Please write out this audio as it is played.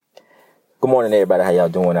Good morning, everybody. How y'all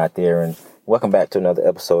doing out there? And welcome back to another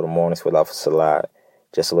episode of Mornings with Alpha Salad.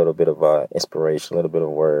 Just a little bit of inspiration, a little bit of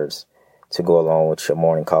words to go along with your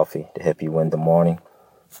morning coffee to help you win the morning.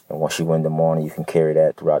 And once you win the morning, you can carry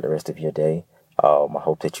that throughout the rest of your day. I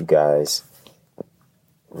hope that you guys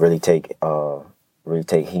really take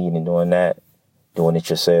heed in doing that, doing it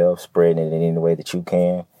yourself, spreading it in any way that you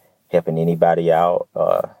can, helping anybody out.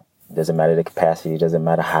 Doesn't matter the capacity, doesn't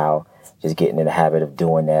matter how. Just getting in the habit of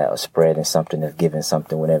doing that, or spreading something, of giving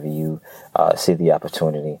something whenever you see the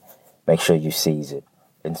opportunity. Make sure you seize it.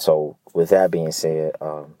 And so, with that being said,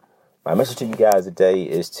 my message to you guys today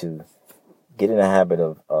is to get in the habit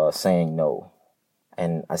of saying no.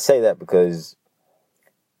 And I say that because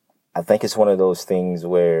I think it's one of those things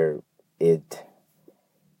where it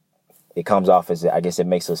comes off as, I guess it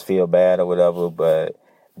makes us feel bad or whatever, but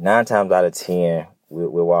 9 times out of 10,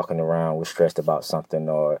 we're walking around, we're stressed about something,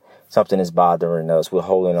 or something is bothering us, we're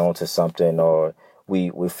holding on to something, or we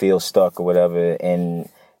feel stuck or whatever, and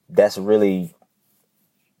that's really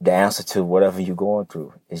the answer to whatever you're going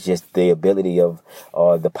through. It's just the ability of,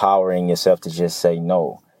 or the power in yourself to just say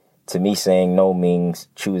no. To me, saying no means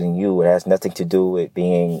choosing you. It has nothing to do with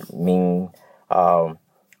being mean,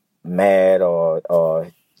 mad,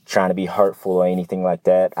 or trying to be hurtful or anything like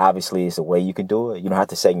that. Obviously, it's a way you can do it. You don't have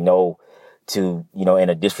to say no to, in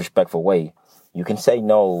a disrespectful way. You can say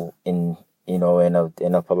no in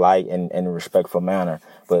a polite and respectful manner.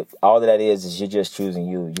 But all that is you're just choosing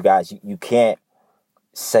you. You guys, you can't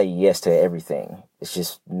say yes to everything. It's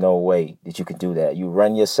just no way that you can do that. You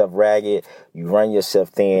run yourself ragged. You run yourself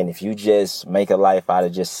thin if you just make a life out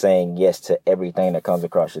of just saying yes to everything that comes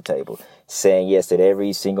across your table. Saying yes to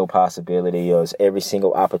every single possibility, or every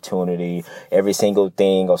single opportunity, every single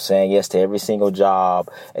thing, or saying yes to every single job,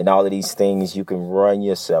 and all of these things. You can run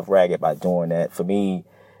yourself ragged by doing that. For me,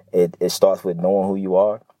 it starts with knowing who you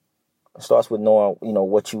are. It starts with knowing,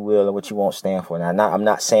 what you will and what you won't stand for. Now, I'm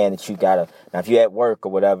not saying that you gotta. Now, if you're at work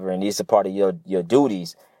or whatever, and these are part of your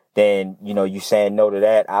duties, then you saying no to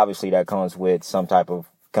that. Obviously, that comes with some type of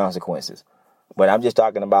consequences. But I'm just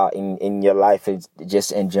talking about in your life,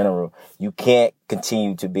 just in general. You can't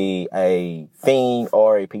continue to be a fiend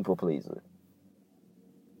or a people pleaser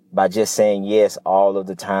by just saying yes all of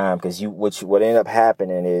the time. Because what end up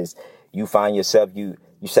happening is you find yourself you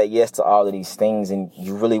say yes to all of these things, and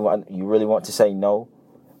you really want to say no.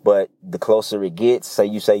 But the closer it gets, say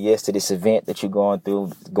you say yes to this event that you're going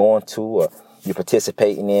to, or you're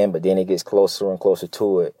participating in, but then it gets closer and closer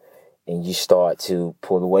to it, and you start to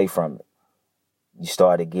pull away from it. You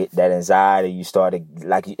start to get that anxiety. You start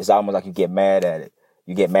to, it's almost like you get mad at it.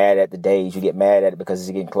 You get mad at the days. You get mad at it because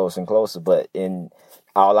it's getting closer and closer. But in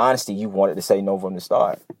all honesty, you wanted to say no from the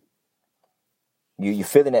start. You're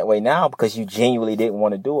feeling that way now because you genuinely didn't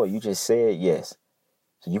want to do it. You just said yes.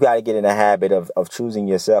 So you got to get in the habit of choosing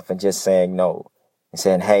yourself and just saying no. And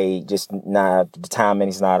saying, hey, just the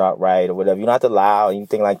timing's not out right or whatever. You don't have to lie or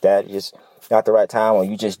anything like that. Just not the right time, or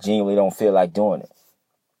you just genuinely don't feel like doing it.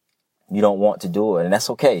 You don't want to do it, and that's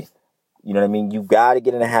okay. You know what I mean? You got to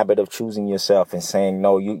get in the habit of choosing yourself and saying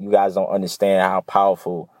no. You guys don't understand how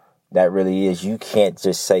powerful that really is. You can't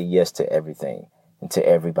just say yes to everything and to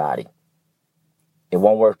everybody. It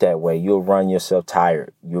won't work that way. You'll run yourself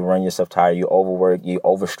tired. You overwork, you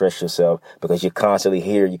overstress yourself because you're constantly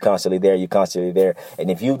here, you're constantly there, you're constantly there.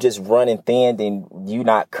 And if you just running thin, then you're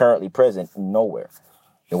not currently present nowhere.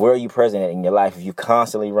 And where are you present at in your life if you're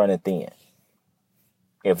constantly running thin?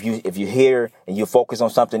 If you're here and you focus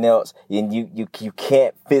on something else, and you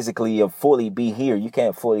can't physically or fully be here, you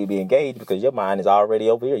can't fully be engaged because your mind is already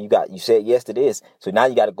over here. You said yes to this, so now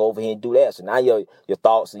you got to go over here and do that. So now your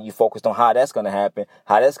thoughts, and you focused on how that's going to happen,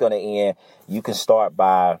 how that's going to end. You can start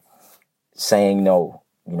by saying no.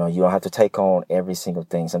 You don't have to take on every single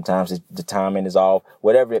thing. Sometimes the timing is off,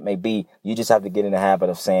 whatever it may be. You just have to get in the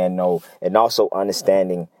habit of saying no, and also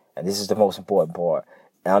understanding. And this is the most important part: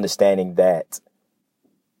 understanding that.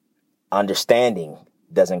 Understanding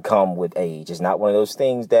doesn't come with age. It's not one of those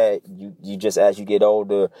things that you just, as you get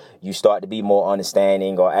older, you start to be more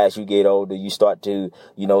understanding, or as you get older, you start to,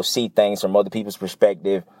 see things from other people's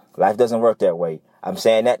perspective. Life doesn't work that way. I'm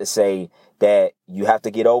saying that to say that you have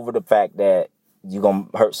to get over the fact that you're going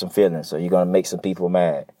to hurt some feelings, or you're going to make some people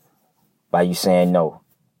mad by you saying no,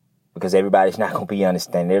 because everybody's not going to be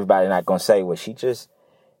understanding. Everybody's not going to say, well, she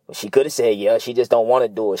could have said, yeah, she just don't want to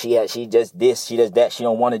do it. She just this, she does that. She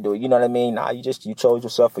don't want to do it. You know what I mean? Nah, you chose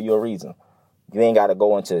yourself for your reason. You ain't got to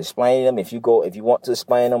go into explaining them. If you want to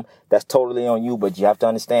explain them, that's totally on you. But you have to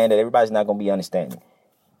understand that everybody's not going to be understanding.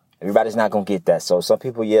 Everybody's not going to get that. So some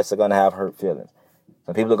people, yes, are going to have hurt feelings.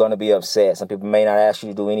 Some people are going to be upset. Some people may not ask you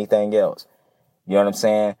to do anything else. You know what I'm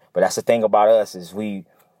saying? But that's the thing about us is we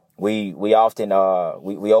often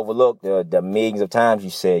we overlook the millions of times you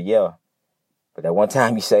said yeah, but that one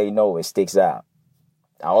time you say no, it sticks out.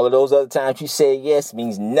 All of those other times you say yes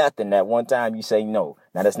means nothing. That one time you say no.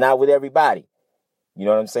 Now that's not with everybody. You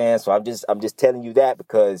know what I'm saying? So I'm just telling you that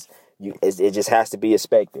because it just has to be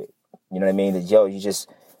expected. You know what I mean? That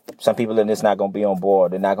some people are just not gonna be on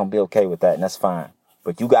board. They're not gonna be okay with that, and that's fine.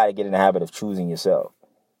 But you got to get in the habit of choosing yourself,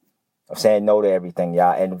 of saying no to everything,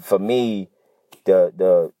 y'all. And for me,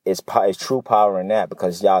 it's true power in that,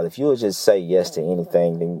 because y'all, if you would just say yes to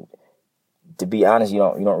anything, then to be honest, you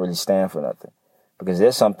don't really stand for nothing, because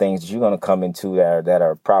there's some things that you're gonna come into that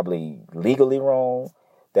are probably legally wrong,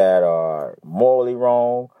 that are morally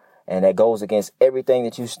wrong, and that goes against everything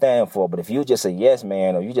that you stand for. But if you're just a yes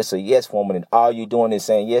man, or you just a yes woman, and all you're doing is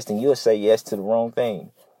saying yes, then you'll say yes to the wrong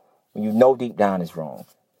thing. When you know deep down it's wrong.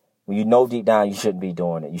 When you know deep down you shouldn't be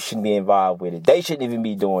doing it. You shouldn't be involved with it. They shouldn't even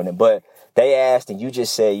be doing it. But they asked and you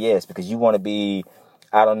just said yes because you want to be,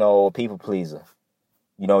 I don't know, a people pleaser.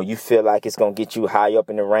 You know, you feel like it's going to get you high up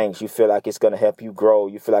in the ranks. You feel like it's going to help you grow.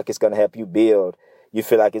 You feel like it's going to help you build. You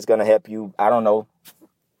feel like it's going to help you, I don't know,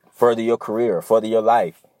 further your career, further your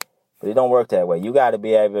life. But it don't work that way. You got to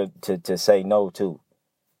be able to say no too.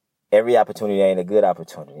 Every opportunity ain't a good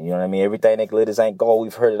opportunity. You know what I mean? Everything that glitters ain't gold.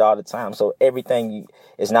 We've heard it all the time. So everything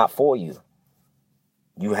is not for you.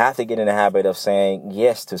 You have to get in the habit of saying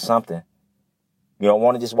yes to something. You don't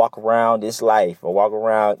want to just walk around this life or walk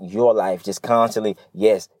around your life just constantly,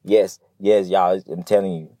 yes, yes, yes, y'all. I'm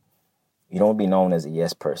telling you, you don't be known as a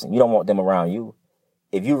yes person. You don't want them around you.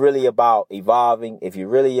 If you're really about evolving, if you're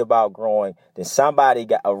really about growing, then somebody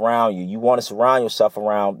got around you. You want to surround yourself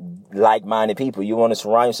around like-minded people. You want to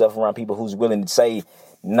surround yourself around people who's willing to say,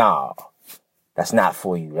 nah, that's not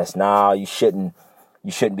for you. You shouldn't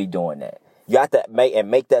be doing that. You have to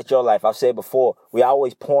make that your life. I've said before, we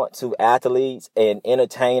always point to athletes and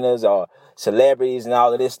entertainers or celebrities and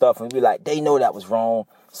all of this stuff, and be like, they know that was wrong.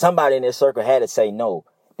 Somebody in their circle had to say no.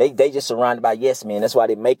 They just surrounded by yes men. That's why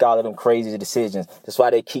they make all of them crazy decisions. That's why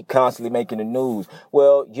they keep constantly making the news.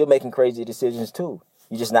 Well, you're making crazy decisions too.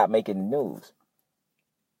 You're just not making the news.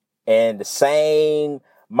 And the same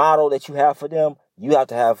model that you have for them, you have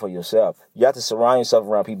to have for yourself. You have to surround yourself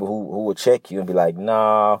around people who will check you and be like,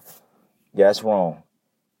 nah, yeah, that's wrong.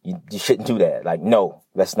 You shouldn't do that. Like, no,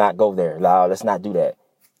 let's not go there. No, let's not do that.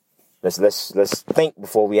 Let's think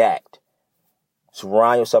before we act.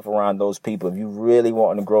 Surround yourself around those people if you really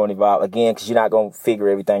want to grow and evolve. Again, because you're not going to figure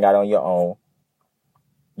everything out on your own.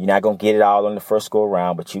 You're not going to get it all on the first go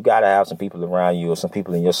around, but you got to have some people around you or some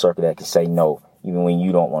people in your circle that can say no, even when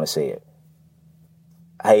you don't want to say it.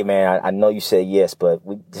 Hey, man, I know you said yes, but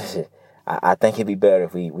I think it'd be better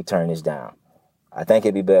if we turn this down. I think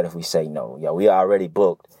it'd be better if we say no. Yo, we already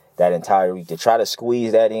booked that entire week. To try to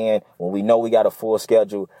squeeze that in when we know we got a full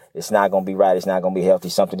schedule, it's not going to be right. It's not going to be healthy.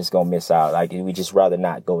 Something is going to miss out. Like, we just rather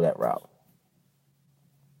not go that route.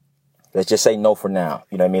 Let's just say no for now.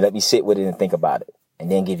 You know what I mean? Let me sit with it and think about it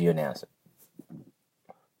and then give you an answer.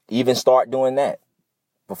 Even start doing that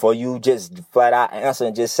before you just flat out answer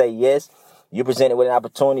and just say yes. You're presented with an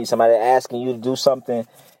opportunity. Somebody asking you to do something.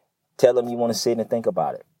 Tell them you want to sit and think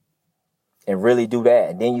about it. And really do that.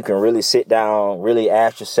 And then you can really sit down, really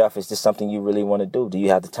ask yourself, is this something you really want to do? Do you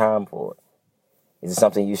have the time for it? Is it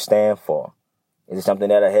something you stand for? Is it something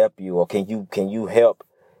that'll help you? Or can you help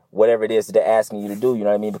whatever it is that they're asking you to do? You know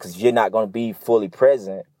what I mean? Because if you're not going to be fully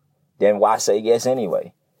present, then why say yes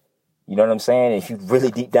anyway? You know what I'm saying? If you really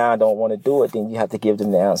deep down don't want to do it, then you have to give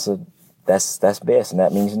them the answer that's best, and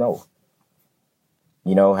that means no.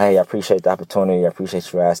 You know, hey, I appreciate the opportunity. I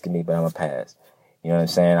appreciate you asking me, but I'm going to pass. You know what I'm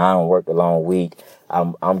saying? I don't work a long week.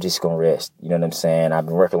 I'm just going to rest. You know what I'm saying? I've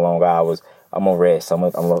been working long hours. I'm going to rest. I'm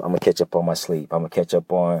going to catch up on my sleep. I'm going to catch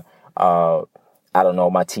up on, I don't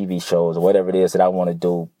know, my TV shows or whatever it is that I want to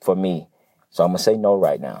do for me. So I'm going to say no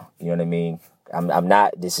right now. You know what I mean? I'm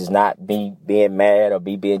not, this is not me being mad or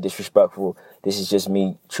being disrespectful. This is just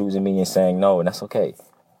me choosing me and saying no, and that's okay.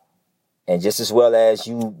 And just as well as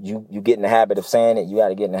you get in the habit of saying it, you got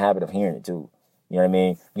to get in the habit of hearing it too. You know what I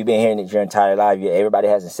mean? You've been hearing it your entire life. Everybody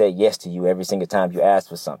hasn't said yes to you every single time you ask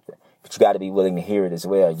for something. But you got to be willing to hear it as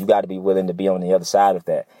well. You got to be willing to be on the other side of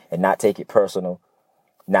that and not take it personal,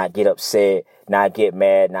 not get upset, not get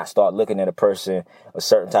mad, not start looking at a person a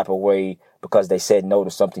certain type of way because they said no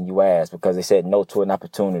to something you asked, because they said no to an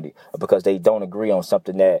opportunity, or because they don't agree on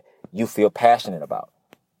something that you feel passionate about.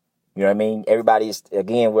 You know what I mean? Everybody's,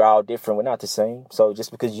 again, we're all different. We're not the same. So just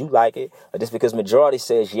because you like it, or just because majority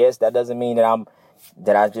says yes, that doesn't mean that I'm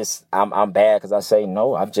bad because I say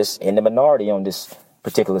no. I'm just in the minority on this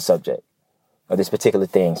particular subject. of this particular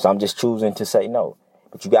thing. So I'm just choosing to say no.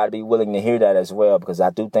 But you got to be willing to hear that as well, because I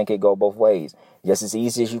do think it go both ways. Just as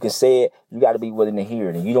easy as you can say it, you got to be willing to hear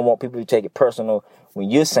it. And you don't want people to take it personal when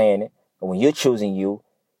you're saying it or when you're choosing you.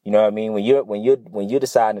 You know what I mean? When you're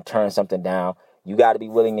deciding to turn something down, you got to be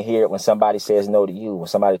willing to hear it when somebody says no to you, when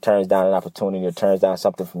somebody turns down an opportunity or turns down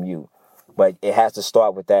something from you. But it has to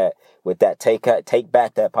start with that take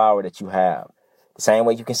back that power that you have. The same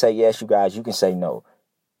way you can say yes, you guys, you can say no.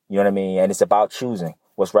 You know what I mean? And it's about choosing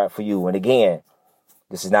what's right for you. And again,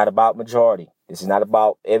 this is not about majority. This is not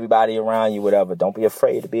about everybody around you, whatever. Don't be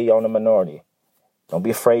afraid to be on the minority. Don't be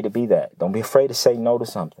afraid to be that. Don't be afraid to say no to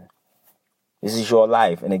something. This is your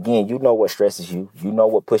life. And again, you know what stresses you. You know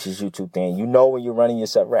what pushes you too thin. You know when you're running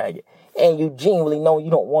yourself ragged. And you genuinely know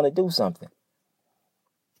you don't want to do something.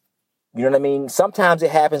 You know what I mean? Sometimes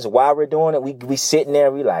it happens while we're doing it. We sitting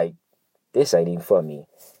there, we like, this ain't even for me.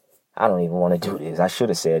 I don't even want to do this. I should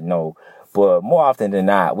have said no. But more often than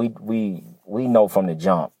not, we know from the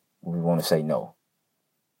jump we want to say no.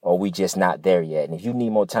 Or we just not there yet. And if you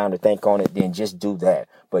need more time to think on it, then just do that.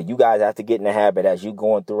 But you guys have to get in the habit as you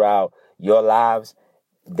going throughout your lives.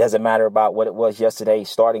 It doesn't matter about what it was yesterday,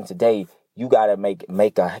 starting today. You got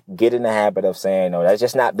to get in the habit of saying no. That's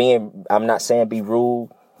just not being, I'm not saying be rude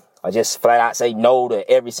or just flat out say no to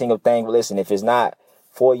every single thing. But listen, if it's not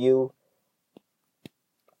for you,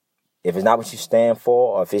 if it's not what you stand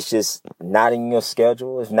for, or if it's just not in your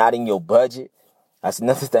schedule, it's not in your budget, that's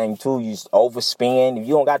another thing too. You overspend. If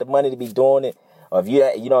you don't got the money to be doing it, or if you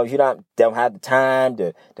don't have the time,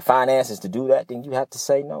 the finances to do that, then you have to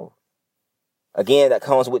say no. Again, that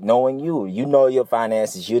comes with knowing you. You know your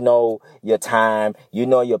finances. You know your time. You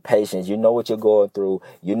know your patience. You know what you're going through.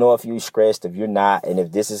 You know if you're stressed, if you're not, and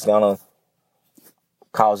if this is gonna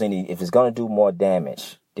if it's gonna do more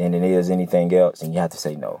damage than it is anything else, then you have to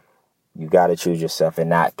say no. You got to choose yourself and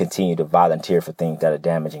not continue to volunteer for things that are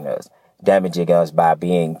damaging us by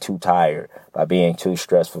being too tired, by being too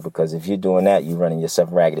stressful. Because if you're doing that, you're running yourself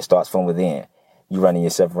ragged. It starts from within. You're running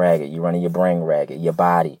yourself ragged. You're running your brain ragged, your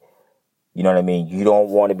body. You know what I mean? You don't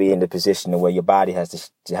want to be in the position where your body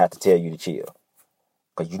has to have to tell you to chill.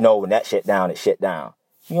 Because you know when that shut down, it shut down.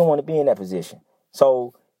 You don't want to be in that position.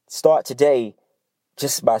 So start today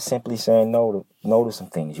just by simply saying no to some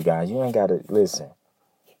things, you guys. You ain't got to listen.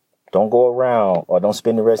 Don't go around or don't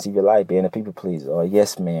spend the rest of your life being a people pleaser or a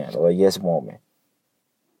yes man or a yes woman.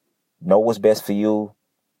 Know what's best for you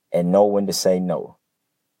and know when to say no.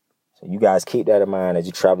 So you guys keep that in mind as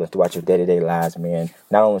you're traveling throughout your day-to-day lives, man.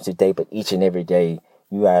 Not only today, but each and every day.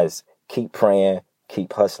 You guys keep praying,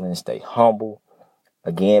 keep hustling, stay humble.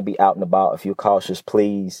 Again, be out and about. If you're cautious,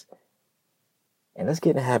 please. And let's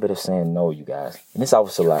get in the habit of saying no, you guys. And this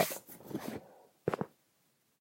offers a lot.